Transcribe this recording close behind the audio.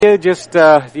Just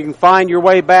if you can find your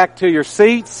way back to your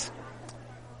seats.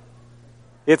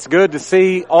 It's good to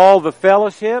see all the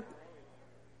fellowship.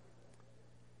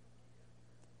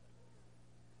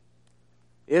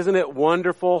 Isn't it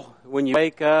wonderful when you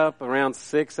wake up around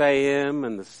 6 a.m.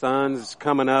 and the sun's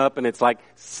coming up and it's like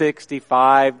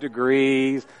 65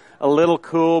 degrees, a little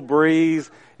cool breeze,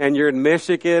 and you're in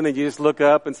Michigan and you just look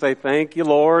up and say, "Thank you,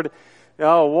 Lord."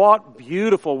 Oh, what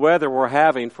beautiful weather we're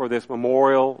having for this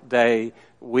Memorial Day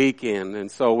weekend. And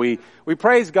so we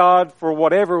praise God for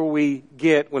whatever we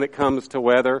get when it comes to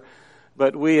weather,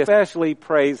 but we especially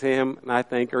praise Him, and I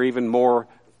think are even more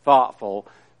thoughtful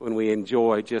when we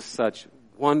enjoy just such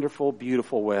wonderful,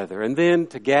 beautiful weather. And then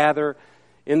to gather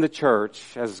in the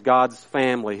church as God's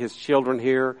family, His children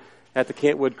here at the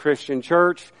Kentwood Christian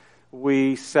Church,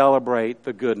 we celebrate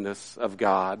the goodness of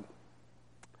God.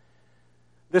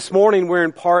 This morning we're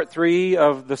in part 3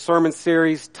 of the sermon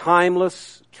series,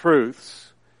 Timeless Truths.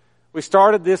 We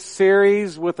started this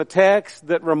series with a text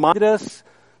that reminded us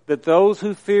that those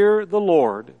who fear the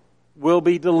Lord will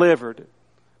be delivered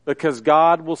because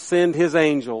God will send His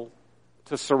angel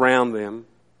to surround them.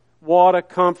 What a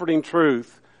comforting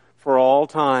truth for all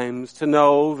times to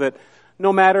know that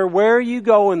no matter where you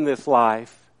go in this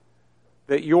life,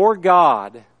 that your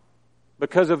God,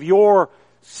 because of your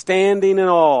standing in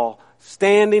awe,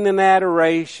 standing in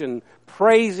adoration,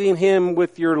 praising Him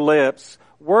with your lips,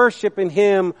 worshiping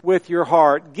Him with your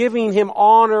heart, giving Him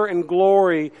honor and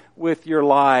glory with your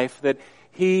life, that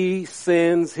He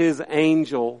sends His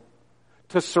angel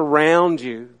to surround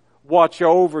you, watch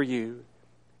over you,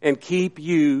 and keep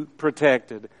you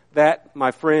protected. That, my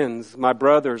friends, my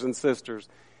brothers and sisters,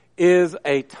 is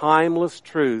a timeless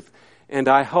truth, and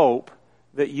I hope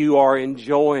that you are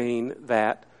enjoying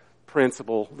that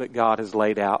principle that God has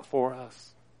laid out for us.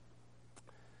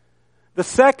 The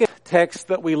second text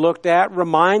that we looked at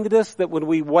reminded us that when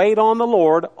we wait on the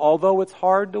Lord, although it's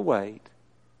hard to wait,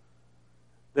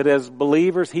 that as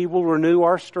believers He will renew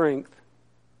our strength,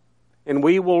 and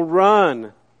we will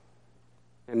run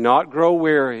and not grow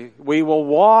weary. We will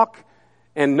walk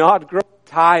and not grow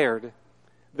tired.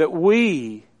 That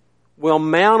we will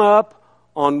mount up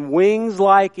on wings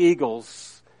like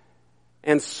eagles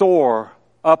and soar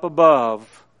up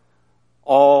above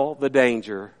all the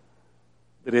danger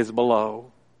that is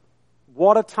below.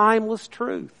 What a timeless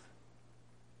truth.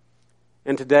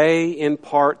 And today in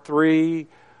part 3,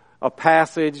 a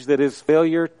passage that is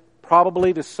familiar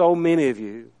probably to so many of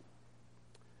you,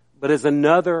 but is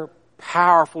another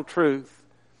powerful truth.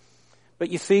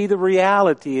 But you see, the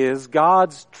reality is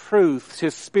God's truths,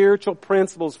 His spiritual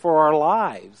principles for our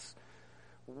lives,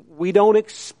 we don't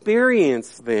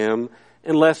experience them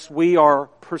unless we are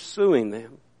pursuing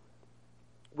them.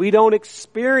 We don't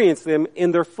experience them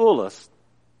in their fullest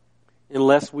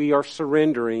unless we are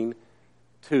surrendering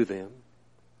to them.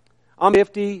 I'm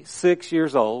 56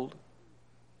 years old,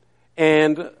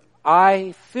 and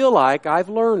I feel like I've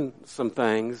learned some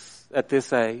things at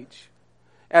this age.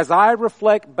 As I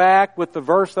reflect back with the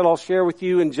verse that I'll share with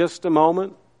you in just a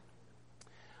moment,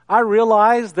 I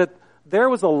realize that there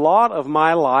was a lot of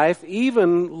my life,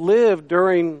 even lived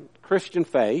during Christian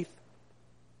faith,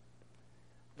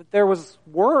 that there was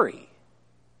worry.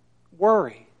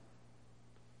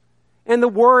 And the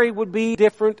worry would be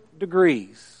different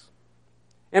degrees.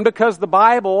 And because the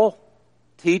Bible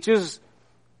teaches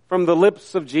from the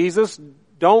lips of Jesus,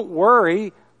 don't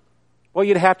worry, well,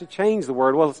 you'd have to change the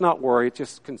word. Well, it's not worry, it's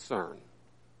just concern.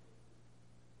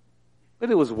 But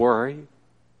it was worry.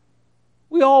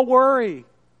 We all worry.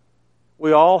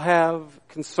 We all have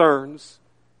concerns.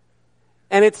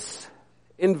 And it's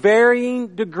in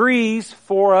varying degrees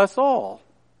for us all.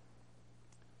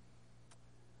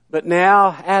 But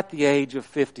now, at the age of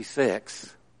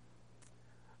 56,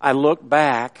 I look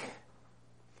back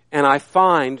and I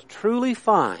truly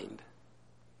find,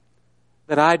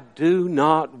 that I do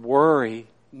not worry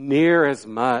near as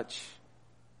much.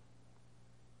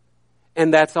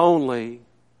 And that's only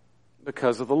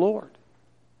because of the Lord.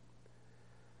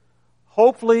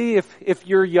 Hopefully, if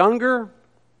you're younger,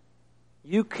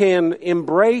 you can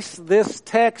embrace this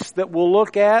text that we'll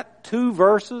look at, 2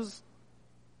 verses,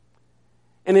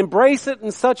 and embrace it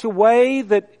in such a way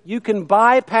that you can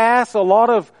bypass a lot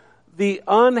of the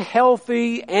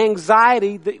unhealthy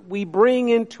anxiety that we bring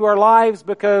into our lives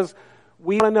because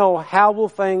we want to know, how will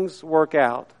things work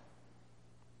out?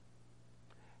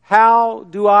 How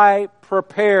do I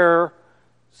prepare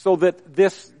so that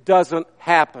this doesn't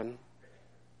happen?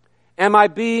 Am I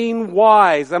being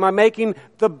wise? Am I making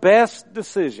the best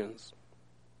decisions?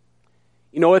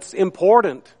 You know, it's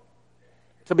important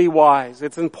to be wise.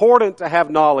 It's important to have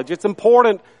knowledge. It's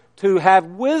important to have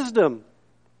wisdom.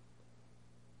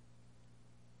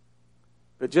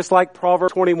 But just like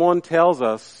Proverbs 21 tells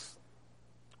us,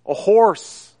 a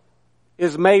horse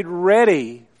is made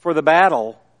ready for the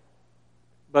battle,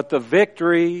 but the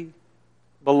victory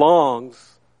belongs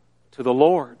to the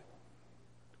Lord.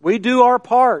 We do our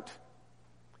part,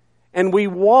 and we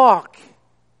walk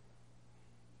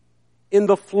in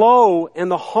the flow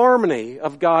and the harmony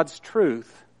of God's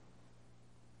truth.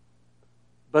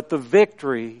 But the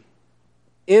victory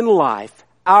in life,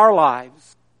 our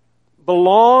lives,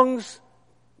 belongs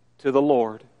to the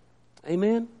Lord.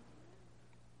 Amen?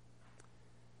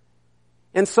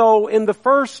 And so in the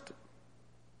first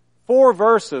 4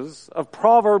 verses of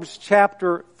Proverbs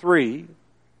chapter 3,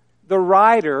 the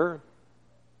writer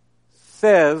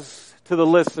says to the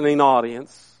listening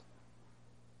audience,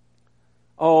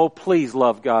 oh, please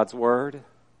love God's Word.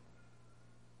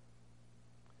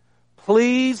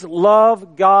 Please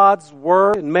love God's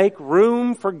Word and make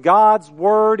room for God's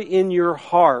Word in your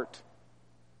heart.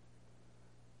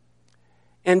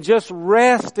 And just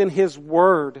rest in His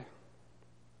Word.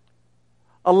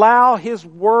 Allow His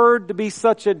Word to be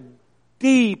such a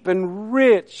deep and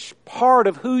rich part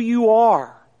of who you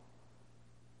are,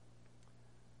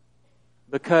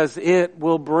 because it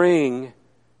will bring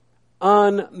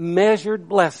unmeasured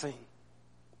blessing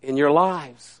in your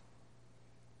lives.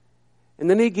 And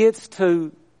then he gets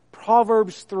to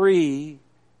Proverbs 3,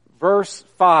 verse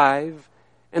 5,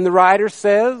 and the writer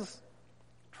says,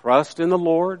 trust in the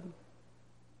Lord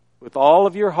with all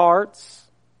of your hearts,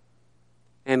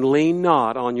 and lean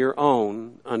not on your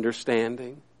own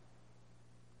understanding.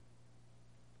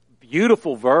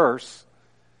 Beautiful verse,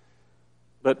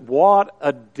 but what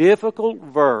a difficult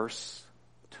verse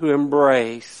to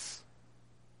embrace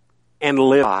and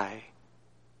live by.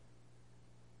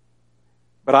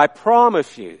 But I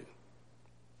promise you,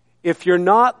 if you're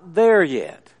not there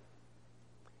yet,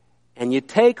 and you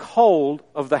take hold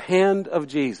of the hand of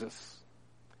Jesus,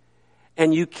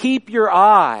 and you keep your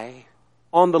eye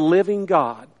on the living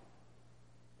God,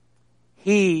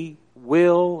 He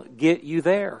will get you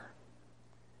there.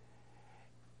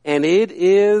 And it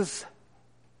is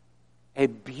a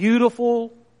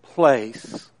beautiful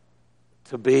place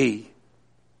to be.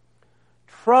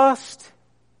 Trust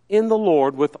in the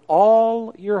Lord with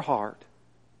all your heart,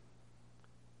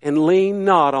 and lean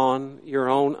not on your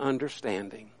own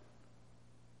understanding.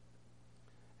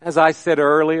 As I said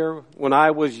earlier, when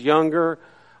I was younger,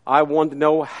 I wanted to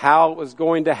know how it was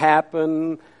going to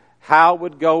happen, how it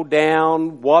would go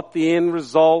down, what the end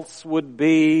results would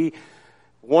be.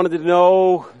 Wanted to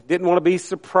know, didn't want to be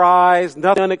surprised,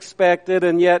 nothing unexpected,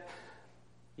 and yet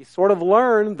you sort of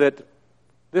learn that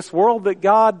this world that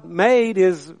God made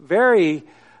is very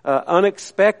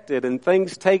unexpected, and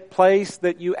things take place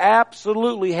that you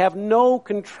absolutely have no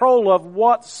control of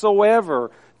whatsoever.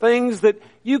 Things that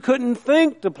you couldn't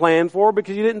think to plan for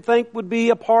because you didn't think would be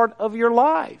a part of your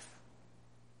life.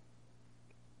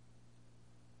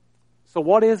 So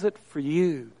what is it for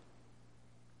you?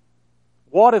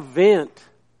 What event?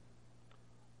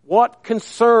 What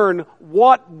concern?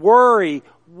 What worry?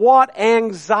 What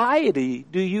anxiety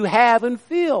do you have and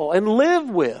feel and live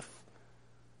with?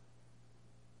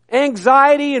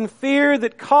 Anxiety and fear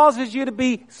that causes you to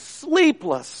be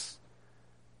sleepless,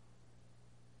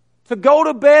 to go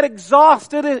to bed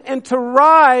exhausted and to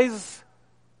rise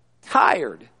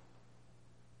tired.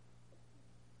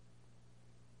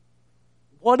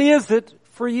 What is it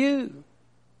for you?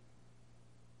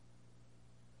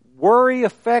 Worry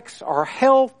affects our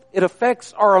health. It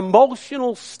affects our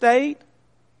emotional state.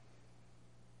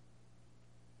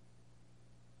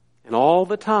 And all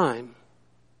the time,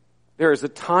 there is a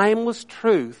timeless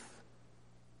truth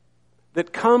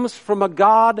that comes from a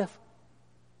God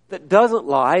that doesn't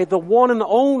lie, the one and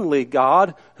only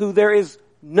God, who there is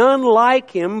none like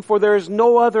Him, for there is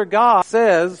no other God,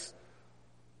 says,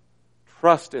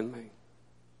 trust in me.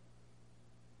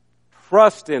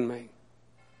 Trust in me.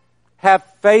 Have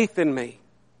faith in me.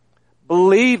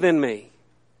 Believe in me.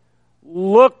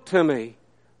 Look to me.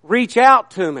 Reach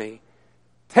out to me.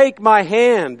 Take my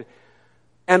hand,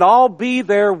 and I'll be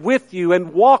there with you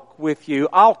and walk with you.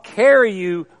 I'll carry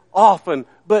you often,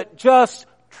 but just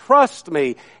trust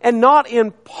me. And not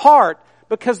in part,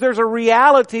 because there's a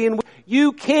reality in which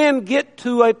you can get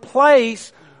to a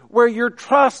place where your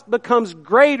trust becomes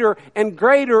greater and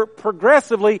greater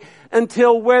progressively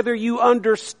until, whether you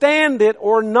understand it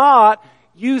or not,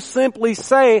 you simply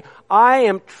say, I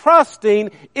am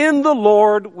trusting in the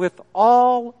Lord with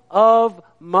all of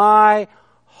my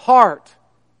heart.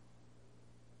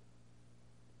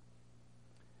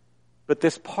 But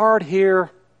this part here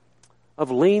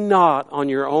of lean not on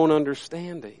your own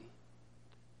understanding,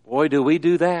 boy, do we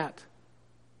do that.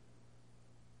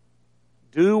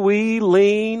 Do we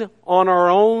lean on our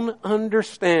own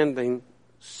understanding?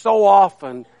 So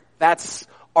often, that's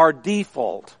our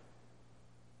default.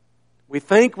 We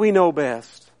think we know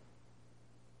best.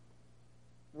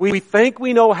 We think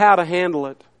we know how to handle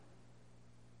it.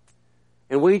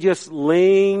 And we just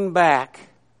lean back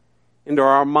into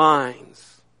our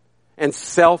minds and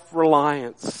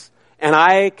self-reliance. And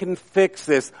I can fix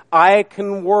this. I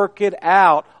can work it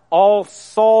out. I'll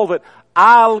solve it.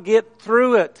 I'll get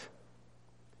through it.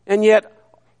 And yet,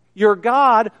 your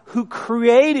God who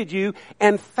created you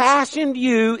and fashioned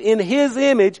you in His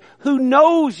image, who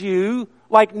knows you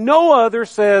like no other,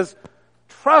 says,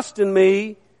 trust in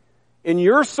me in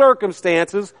your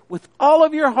circumstances with all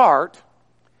of your heart,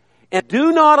 and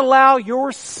do not allow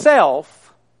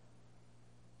yourself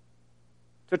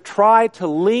to try to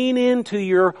lean into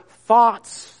your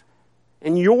thoughts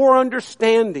and your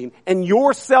understanding and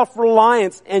your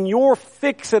self-reliance and your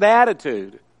fix-it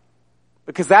attitude.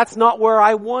 Because that's not where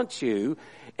I want you.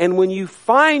 And when you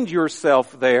find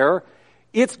yourself there,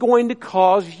 it's going to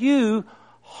cause you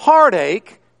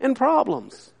heartache and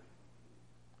problems.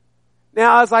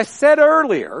 Now, as I said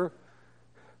earlier,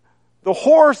 the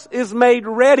horse is made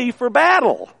ready for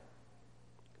battle.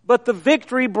 But the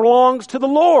victory belongs to the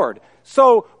Lord.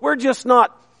 So we're just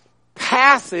not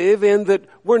passive in that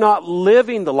we're not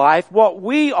living the life. What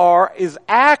we are is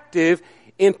active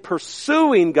in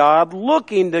pursuing God,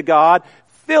 looking to God,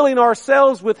 filling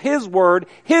ourselves with His Word,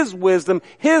 His wisdom,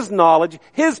 His knowledge,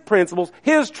 His principles,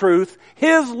 His truth,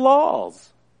 His laws.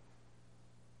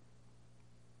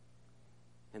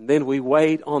 And then we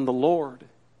wait on the Lord.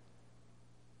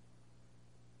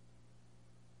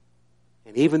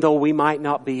 And even though we might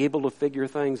not be able to figure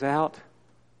things out,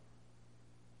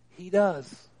 He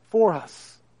does for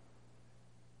us.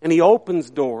 And He opens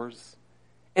doors.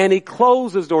 And He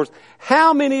closes doors.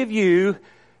 How many of you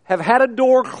have had a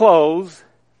door closed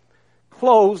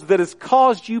that has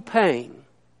caused you pain?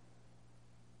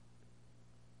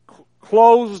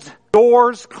 Closed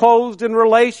doors, closed in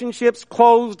relationships,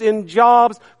 closed in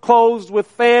jobs, closed with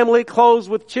family, closed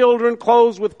with children,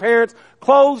 closed with parents,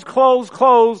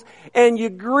 closed, and you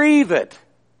grieve it.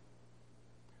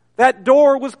 That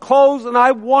door was closed and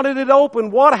I wanted it open.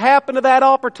 What happened to that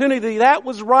opportunity? That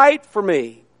was right for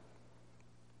me.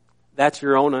 That's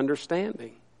your own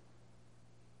understanding.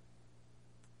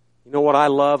 You know what I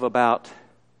love about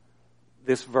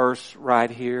this verse right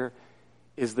here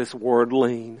is this word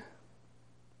lean.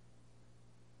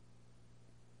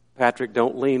 Patrick,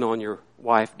 don't lean on your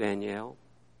wife, Danielle.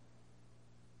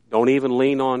 Don't even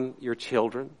lean on your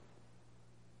children.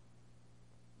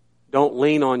 Don't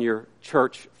lean on your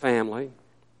church family.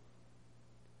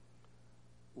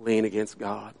 Lean against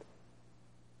God.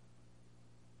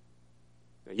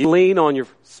 You lean on your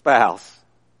spouse.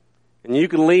 And you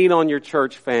can lean on your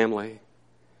church family.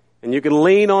 And you can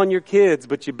lean on your kids,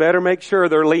 but you better make sure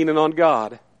they're leaning on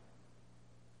God.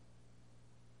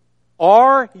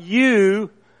 Are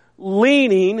you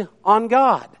leaning on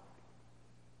God?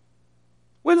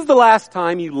 When's the last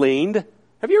time you leaned?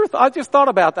 Have you ever I just thought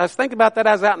about that. I was thinking about that.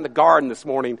 I was out in the garden this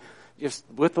morning, just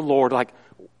with the Lord, like,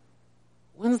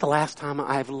 when's the last time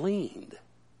I've leaned?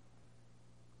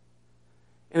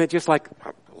 And it's just like,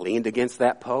 I leaned against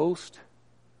that post.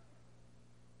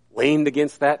 Leaned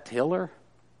against that tiller.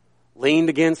 Leaned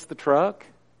against the truck.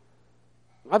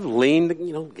 I've leaned,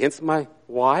 against my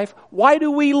wife. Why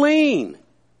do we lean?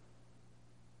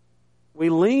 We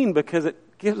lean because it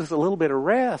gives us a little bit of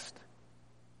rest.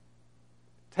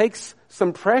 Takes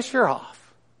some pressure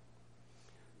off.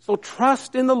 So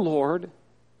trust in the Lord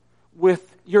with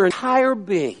your entire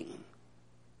being.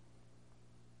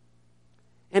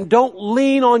 And don't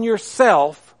lean on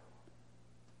yourself.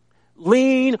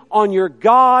 Lean on your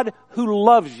God who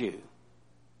loves you.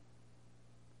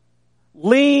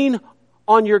 Lean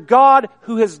on your God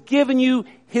who has given you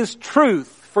His truth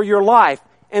for your life.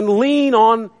 And lean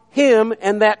on Him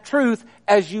and that truth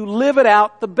as you live it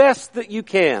out the best that you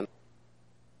can.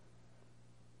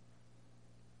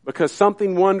 Because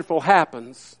something wonderful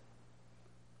happens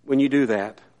when you do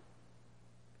that.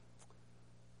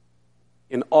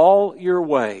 In all your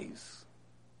ways,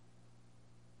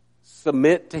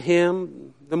 submit to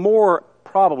Him. The more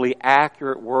probably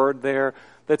accurate word there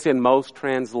that's in most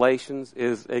translations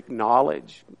is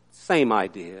acknowledge. Same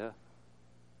idea.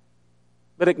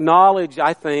 But acknowledge,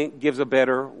 I think, gives a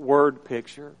better word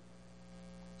picture.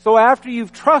 So after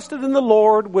you've trusted in the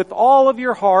Lord with all of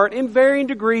your heart, in varying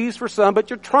degrees for some,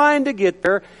 but you're trying to get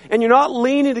there, and you're not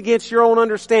leaning against your own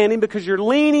understanding because you're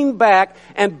leaning back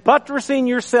and buttressing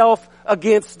yourself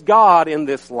against God in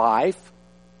this life,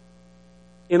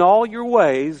 in all your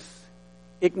ways,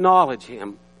 acknowledge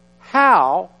Him.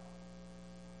 How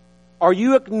Are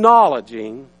you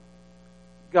acknowledging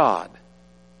God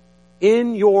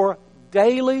in your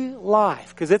daily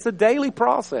life? Because it's a daily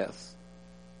process.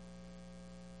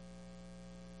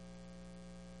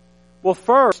 Well,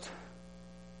 first,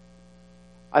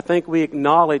 I think we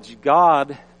acknowledge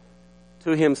God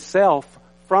to Himself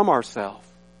from ourselves.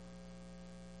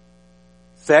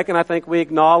 Second, I think we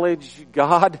acknowledge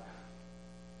God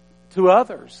to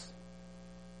others.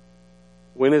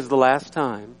 When is the last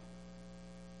time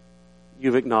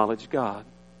you've acknowledged God?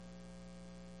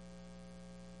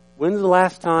 When's the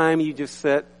last time you just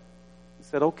said,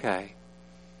 okay,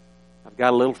 I've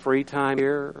got a little free time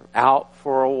here, out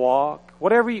for a walk,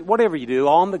 whatever you do,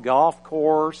 on the golf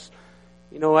course,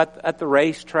 at the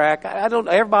racetrack.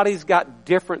 Everybody's got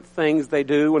different things they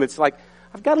do, and it's like,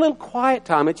 I've got a little quiet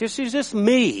time. It's just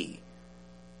me.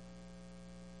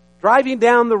 Driving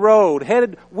down the road,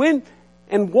 headed when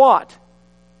and what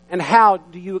and how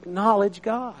do you acknowledge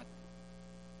God?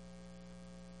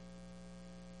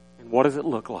 And what does it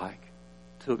look like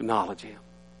to acknowledge Him?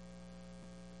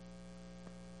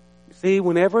 You see,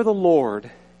 whenever the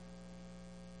Lord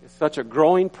is such a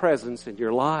growing presence in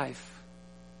your life,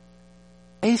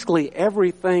 basically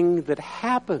everything that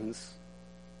happens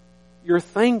you're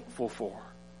thankful for,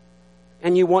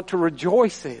 and you want to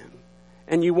rejoice in,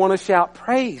 and you want to shout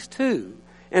praise too.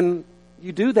 And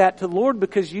you do that to the Lord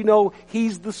because you know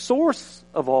He's the source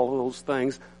of all those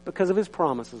things because of His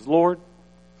promises. Lord,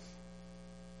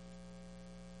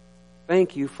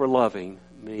 thank you for loving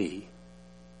me.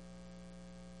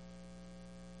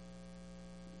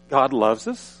 God loves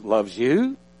us, loves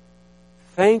you.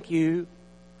 Thank you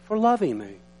for loving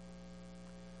me.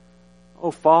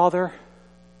 Oh, Father,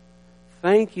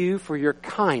 thank you for your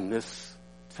kindness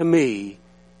to me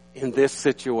in this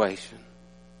situation.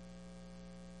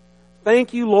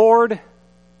 Thank you, Lord,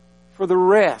 for the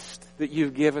rest that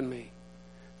you've given me.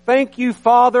 Thank you,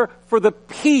 Father, for the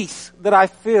peace that I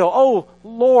feel. Oh,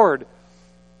 Lord,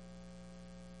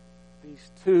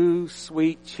 these two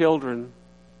sweet children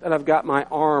that I've got my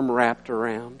arm wrapped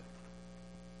around.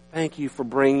 Thank you for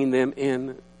bringing them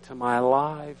into my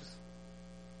lives.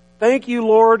 Thank you,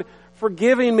 Lord, for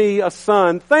giving me a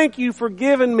son. Thank you for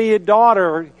giving me a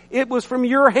daughter. It was from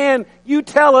your hand. You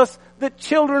tell us that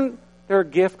children, they're a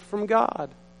gift from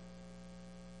God.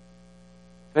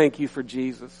 Thank you for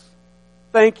Jesus.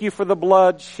 Thank you for the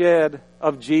blood shed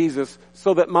of Jesus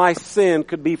so that my sin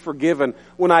could be forgiven.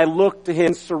 When I looked to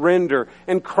Him, surrender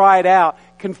and cried out,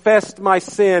 confessed my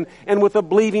sin, and with a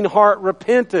bleeding heart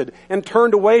repented and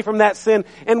turned away from that sin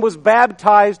and was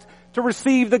baptized to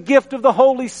receive the gift of the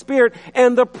Holy Spirit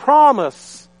and the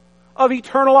promise of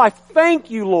eternal life.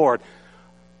 Thank you, Lord.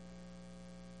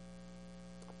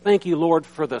 Thank you, Lord,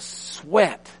 for the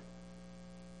sweat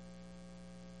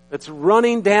that's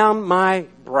running down my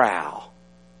brow.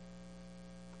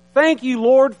 Thank you,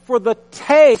 Lord, for the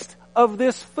taste of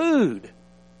this food.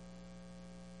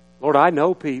 Lord, I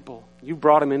know people. You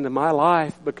brought them into my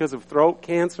life because of throat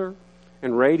cancer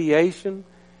and radiation.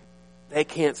 They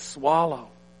can't swallow.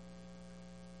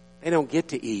 They don't get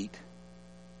to eat.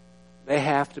 They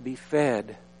have to be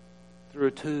fed through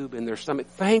a tube in their stomach.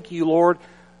 Thank you, Lord,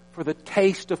 for the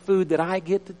taste of food that I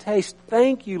get to taste.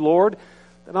 Thank you, Lord,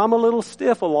 that I'm a little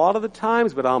stiff a lot of the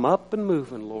times, but I'm up and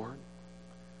moving, Lord.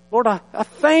 Lord, I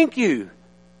thank you.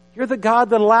 You're the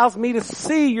God that allows me to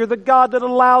see. You're the God that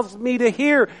allows me to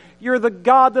hear. You're the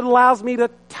God that allows me to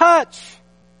touch.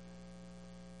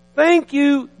 Thank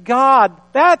you, God.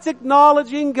 That's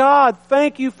acknowledging God.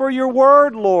 Thank you for your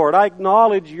word, Lord. I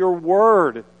acknowledge your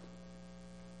word.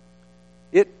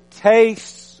 It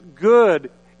tastes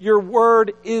good. Your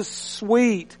word is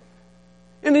sweet.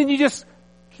 And then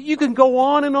you can go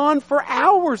on and on for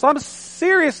hours. I'm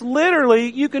serious. Literally,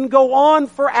 you can go on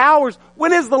for hours.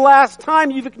 When is the last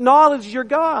time you've acknowledged your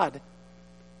God?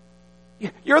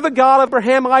 You're the God of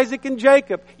Abraham, Isaac, and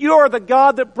Jacob. You are the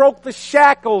God that broke the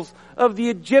shackles of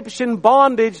the Egyptian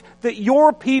bondage that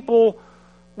your people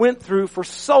went through for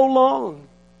so long.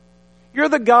 You're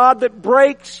the God that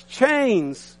breaks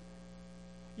chains.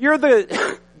 You're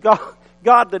the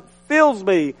God that fills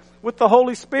me with the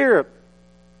Holy Spirit.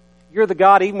 You're the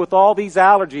God, even with all these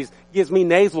allergies, gives me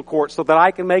nasal cords so that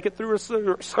I can make it through a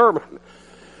sermon.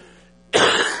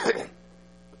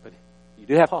 But you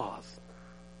do have pause.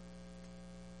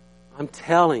 I'm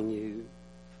telling you,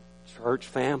 church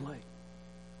family,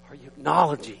 are you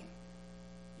acknowledging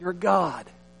your God?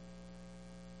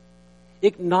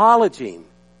 Acknowledge Him.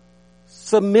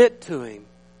 Submit to Him.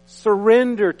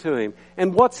 Surrender to Him.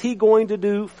 And what's He going to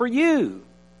do for you?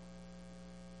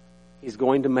 He's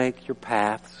going to make your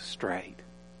path straight.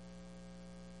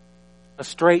 A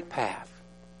straight path.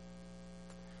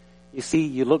 You see,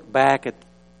 you look back at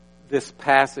this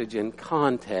passage in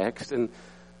context, and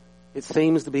it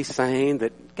seems to be saying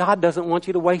that God doesn't want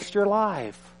you to waste your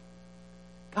life.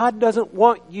 God doesn't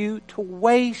want you to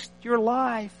waste your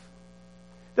life.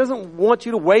 Doesn't want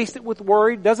you to waste it with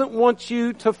worry. Doesn't want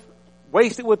you to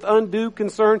waste it with undue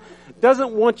concern.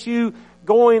 Doesn't want you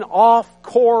going off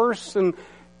course and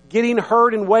getting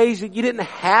hurt in ways that you didn't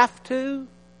have to.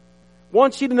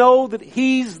 Wants you to know that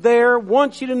He's there.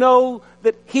 Wants you to know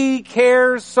that He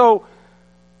cares. So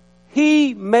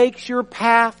He makes your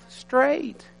path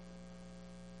straight.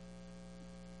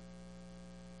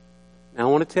 Now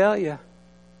I want to tell you,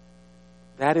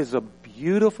 that is a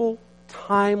beautiful,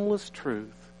 timeless truth.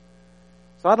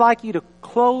 So I'd like you to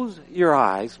close your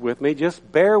eyes with me.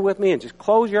 Just bear with me and just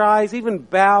close your eyes. Even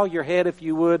bow your head if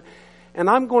you would. And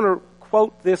I'm going to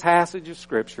quote this passage of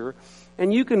Scripture.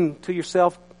 And you can, to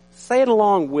yourself, say it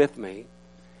along with me.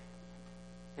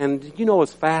 And you know,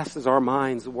 as fast as our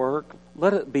minds work,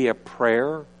 let it be a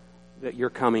prayer that you're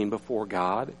coming before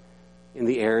God in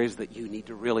the areas that you need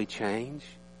to really change.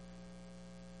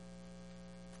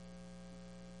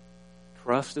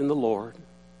 Trust in the Lord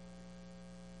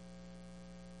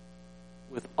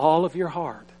with all of your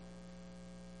heart,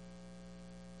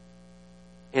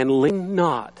 and lean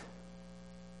not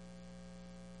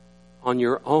on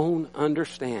your own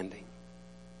understanding.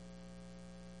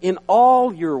 In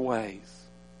all your ways,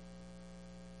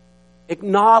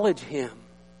 acknowledge Him,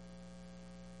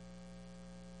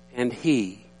 and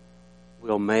He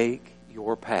will make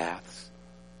your paths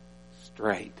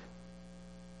straight.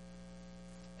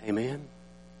 Amen.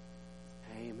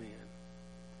 Amen.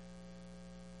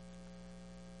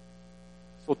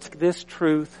 So take this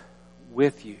truth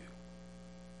with you.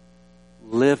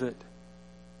 Live it.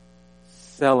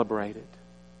 Celebrate it.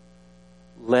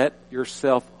 Let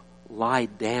yourself lie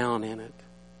down in it.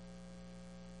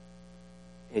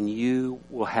 And you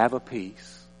will have a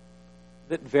peace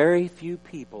that very few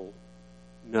people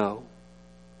know.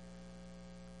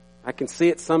 I can see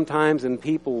it sometimes in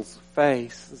people's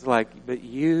face. It's like, but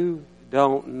you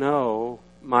don't know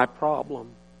my problem.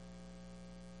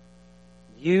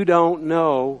 You don't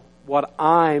know what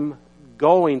I'm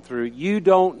going through. You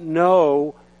don't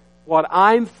know what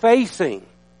I'm facing.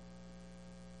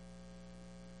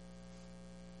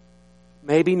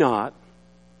 Maybe not.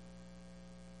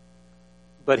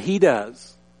 But He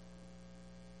does.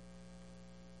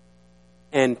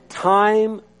 And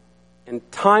time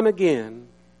again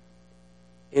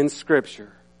in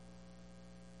Scripture,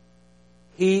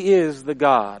 He is the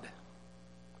God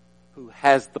who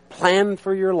has the plan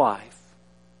for your life.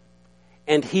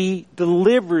 And He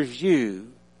delivers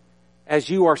you as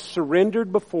you are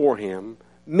surrendered before Him,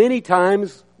 many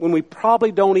times when we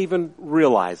probably don't even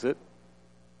realize it.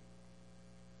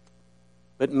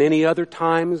 But many other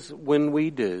times when we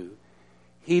do,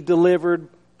 He delivered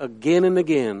again and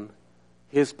again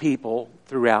His people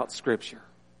throughout Scripture.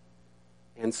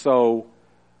 And so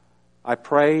I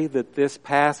pray that this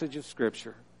passage of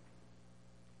Scripture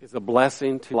is a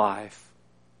blessing to life,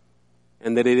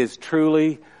 and that it is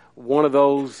truly one of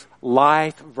those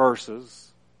life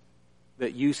verses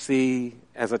that you see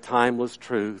as a timeless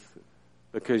truth,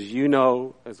 because you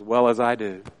know as well as I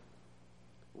do,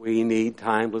 we need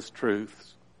timeless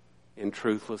truths in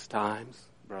truthless times,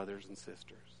 brothers and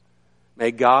sisters. May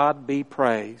God be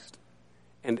praised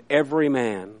and every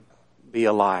man be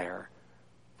a liar,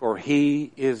 for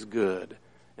He is good.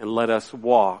 And let us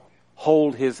walk,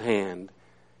 hold His hand,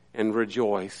 and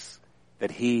rejoice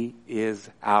that He is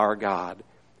our God,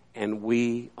 and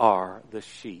we are the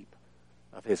sheep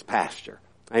of His pasture.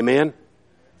 Amen?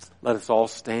 Let us all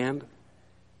stand.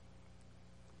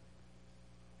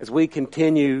 As we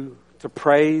continue to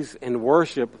praise and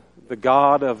worship the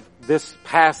God of this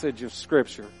passage of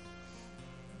Scripture,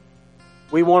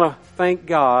 we want to thank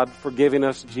God for giving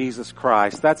us Jesus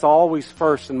Christ. That's always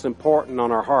first and most important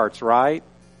on our hearts, right?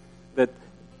 That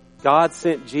God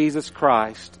sent Jesus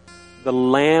Christ, the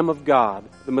Lamb of God,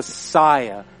 the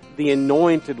Messiah, the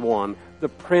Anointed One, the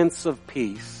Prince of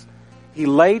Peace. He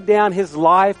laid down His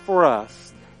life for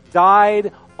us,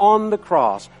 died on the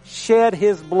cross, shed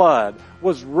His blood,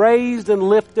 was raised and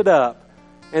lifted up,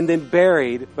 and then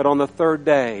buried, but on the third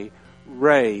day,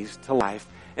 raised to life.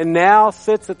 And now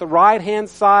sits at the right-hand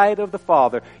side of the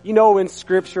Father. You know, in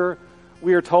Scripture,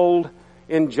 we are told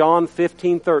in John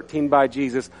 15:13 by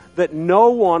Jesus that no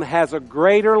one has a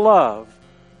greater love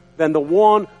than the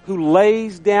one who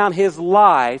lays down his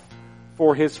life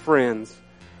for his friends.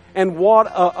 And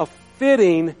what a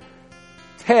fitting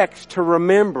text to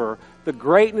remember the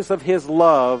greatness of His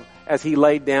love as He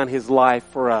laid down His life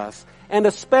for us. And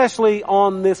especially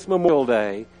on this Memorial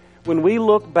Day, when we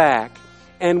look back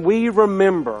and we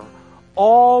remember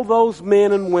all those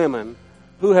men and women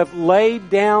who have laid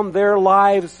down their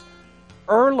lives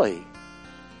early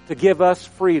to give us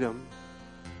freedom.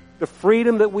 The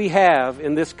freedom that we have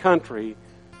in this country,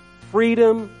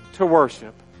 freedom to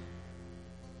worship.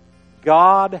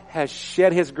 God has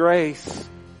shed His grace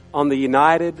on the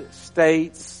United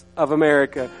States of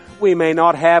America. We may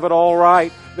not have it all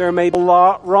right. There may be a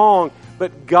lot wrong.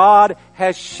 But God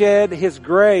has shed His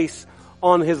grace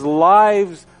on His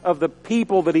lives of the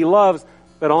people that He loves,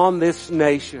 but on this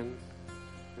nation.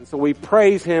 And so we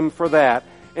praise Him for that.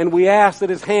 And we ask that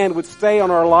His hand would stay on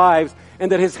our lives,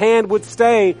 and that His hand would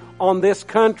stay on this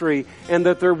country, and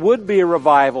that there would be a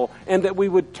revival, and that we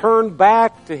would turn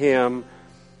back to Him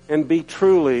and be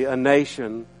truly a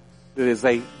nation that is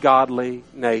a godly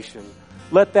nation.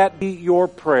 Let that be your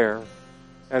prayer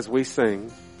as we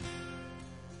sing.